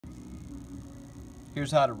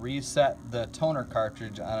Here's how to reset the toner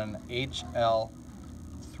cartridge on an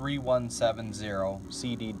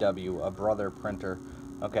HL-3170CDW, a Brother printer.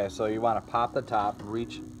 Okay, so you want to pop the top,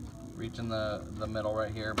 reach in the middle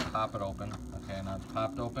right here, pop it open. Okay, now it's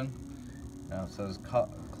popped open. Now it says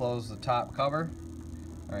close the top cover.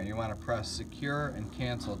 Alright, you want to press secure and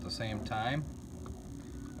cancel at the same time.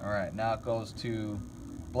 Alright, now it goes to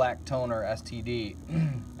black toner STD.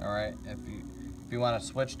 Alright, if you want to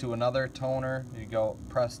switch to another toner, you go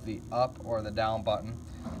press the up or the down button.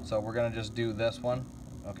 So we're going to just do this one.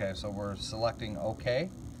 Okay, so we're selecting OK.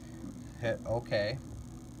 Hit OK.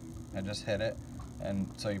 And just hit it. And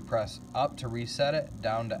so you press up to reset it,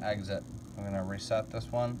 down to exit. I'm going to reset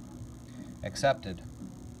this one. Accepted.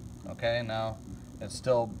 Okay, now it's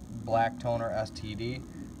still black toner STD.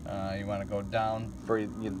 You want to go down for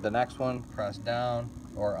the next one, press down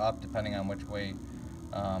or up depending on which way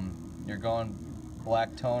you're going.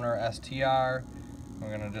 Black toner STR.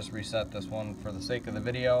 We're going to just reset this one for the sake of the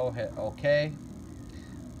video. Hit OK.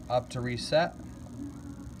 Up to reset.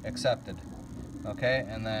 Accepted. Okay,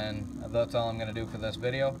 and then that's all I'm going to do for this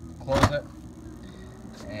video. Close it,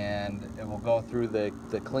 and it will go through the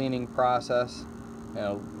cleaning process.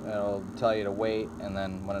 It'll tell you to wait, and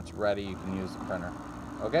then when it's ready you can use the printer.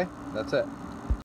 Okay, that's it.